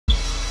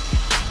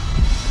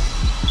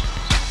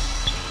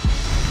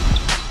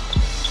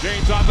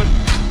James on the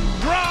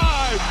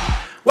drive.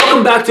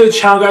 Welcome back to the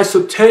channel, guys.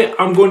 So today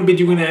I'm going to be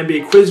doing an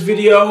NBA quiz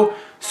video.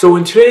 So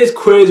in today's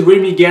quiz, we're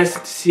going to be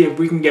guessing to see if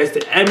we can guess the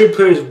NBA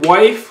player's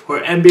wife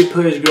or NBA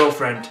player's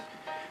girlfriend.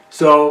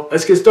 So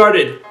let's get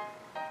started.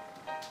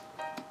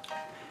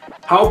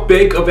 How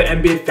big of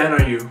an NBA fan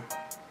are you?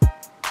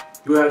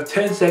 You have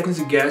 10 seconds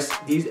to guess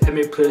these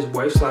NBA player's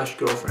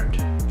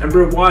wife/girlfriend.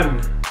 Number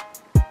 1.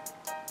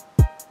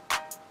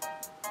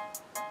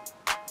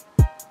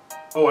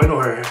 Oh, I know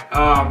her.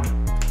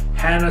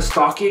 Hannah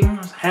Stocking?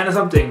 Hannah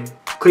something.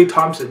 Klay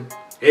Thompson.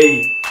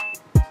 Hey.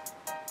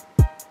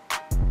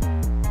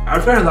 I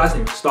forgot her last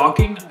name.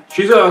 Stocking?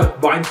 She's a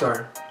Vine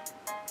star.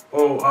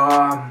 Oh,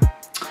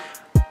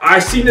 I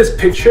seen this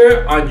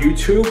picture on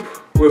YouTube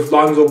with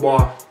Lonzo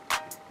Ball.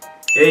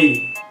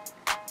 Hey.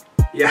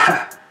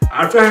 Yeah.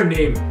 I forgot her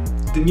name.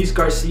 Denise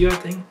Garcia, I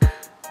think.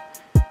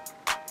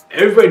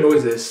 Everybody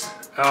knows this.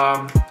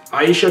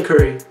 Aisha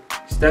Curry.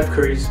 Steph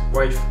Curry's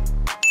wife.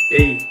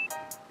 Hey.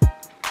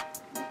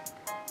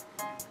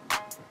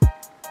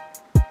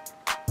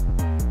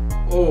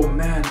 Oh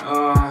man,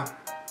 I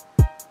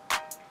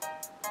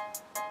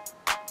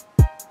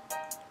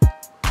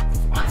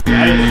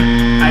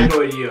had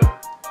no idea.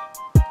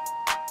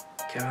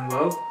 Kevin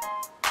Love?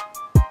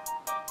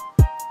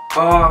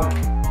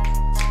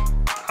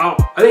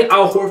 I think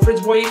Al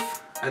Horford's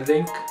wife, I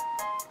think.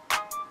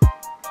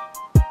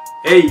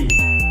 Hey.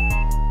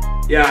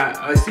 Yeah,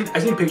 I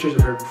seen pictures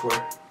of her before.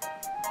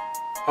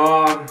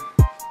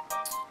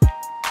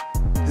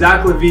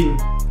 Zach LaVine.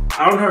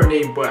 I don't know her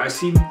name, but I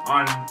seen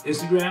on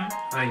Instagram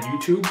and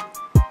YouTube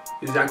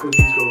is Zach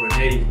LaVine's girlfriend.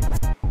 Hey.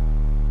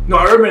 No,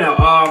 I remember now.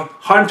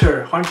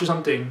 Hunter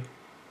something.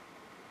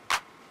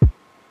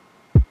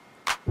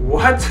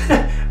 What?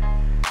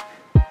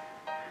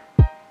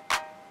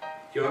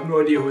 Yo, I have no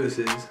idea who this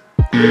is.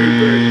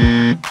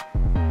 Larry Bird.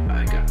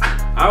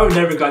 I would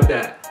never got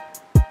that.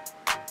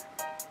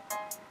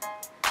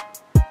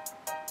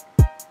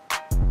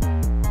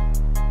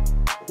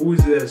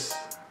 Who's this?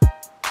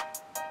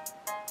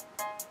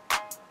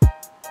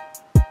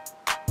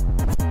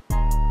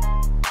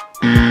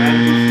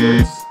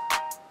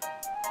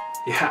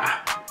 Yeah,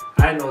 I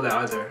didn't know that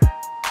either.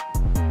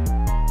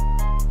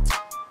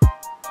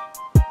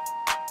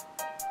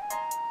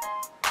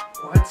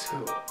 What?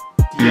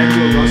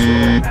 D'Angelo Russell?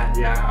 Oh man,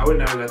 yeah, I would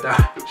never got that.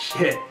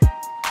 Shit.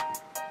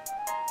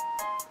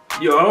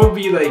 Yo, I would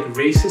be like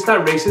racist,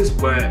 not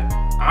racist, but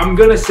I'm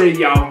gonna say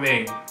Yao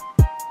Ming.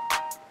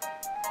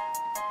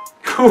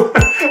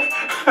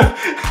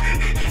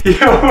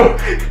 Yo,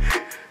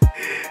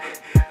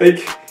 like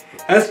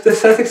that's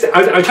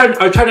I try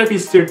not to be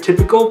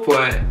stereotypical,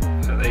 but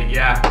like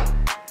yeah.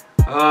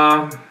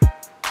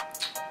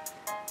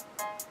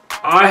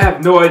 I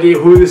have no idea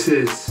who this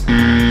is.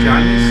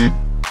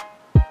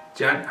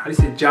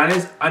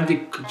 Giannis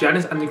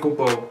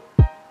Antetokounmpo.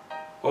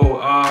 Oh,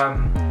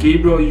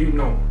 Gabriel, you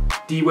know,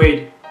 D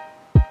Wade.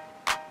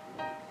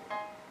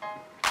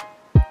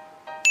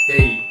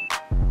 Hey.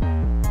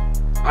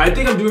 I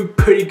think I'm doing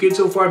pretty good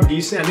so far. I'm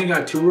decent. I think I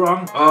got 2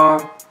 wrong.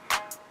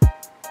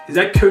 Is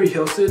that Curry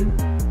Hilson?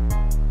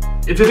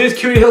 If it is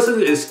Curry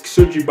Hilson, it's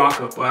Serge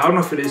Ibaka, but I don't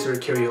know if it is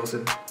Curry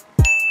Hilson.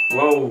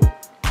 Whoa.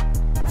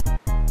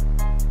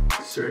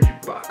 Serge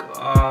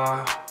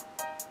Ibaka.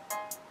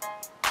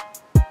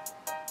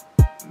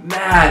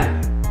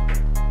 Man.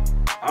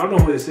 I don't know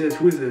who this is.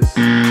 Who is this?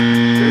 Dirk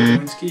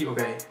Nowitzki?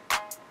 Okay.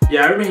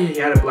 Yeah, I remember he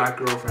had a black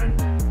girlfriend.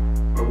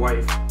 Or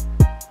wife.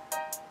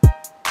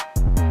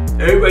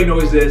 Everybody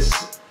knows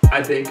this,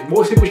 I think.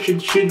 Most people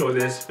should know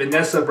this.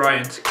 Vanessa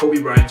Bryant, Kobe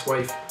Bryant's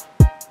wife.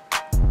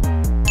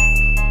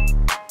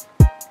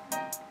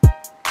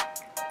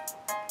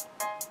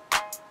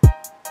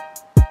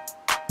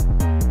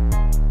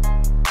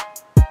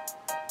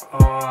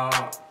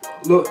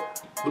 Look,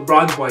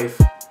 LeBron's wife.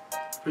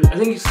 I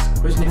think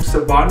her name's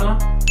Savannah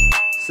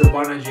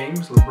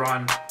James.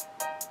 LeBron.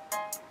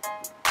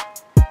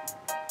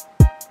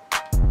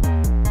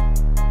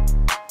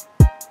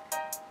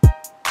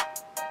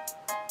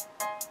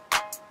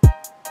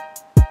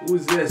 Who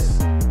is this?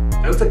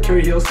 That looks like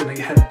Curry Hilson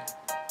again.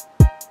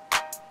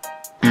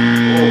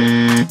 Oh,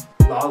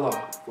 Lala.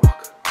 Fuck.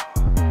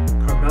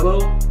 Carmelo.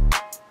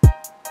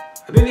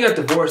 I think they got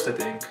divorced, I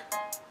think.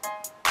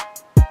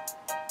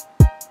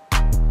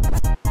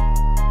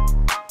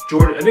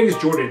 Jordan. I think it's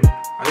Jordan.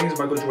 I think it's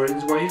Michael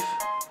Jordan's wife.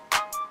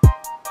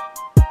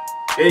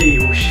 Hey,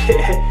 oh shit.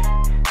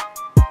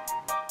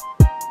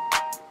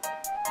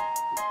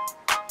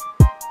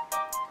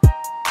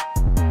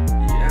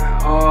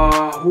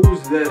 Yeah,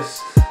 who's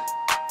this?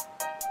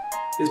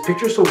 This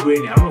picture's so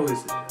grainy. I don't know who this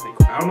is.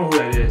 Like, I don't know who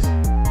that is.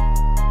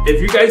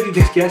 If you guys can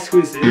guess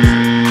who this is,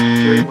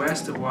 Jerry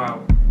West,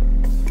 wow.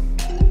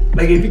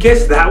 Like, if you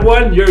guess that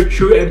one, you're a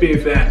true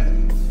NBA fan.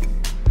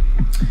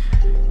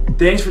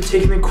 Thanks for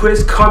taking the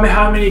quiz. Comment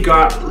how many you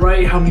got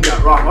right, how many you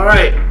got wrong.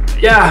 Alright,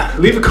 yeah,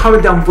 leave a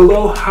comment down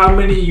below how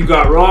many you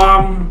got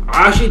wrong.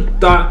 I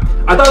thought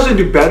I was gonna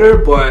do better,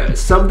 but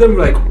some of them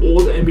were like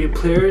old NBA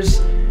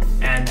players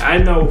and I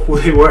didn't know who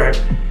they were.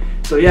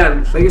 So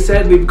yeah, like I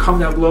said, leave a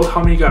comment down below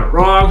how many got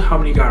wrong, how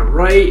many got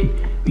right.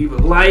 Leave a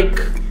like.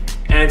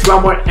 And if you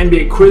want more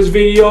NBA quiz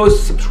videos,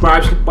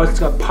 subscribe. Button's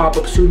gonna pop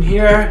up soon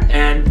here.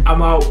 And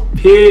I'm out.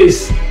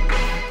 Peace.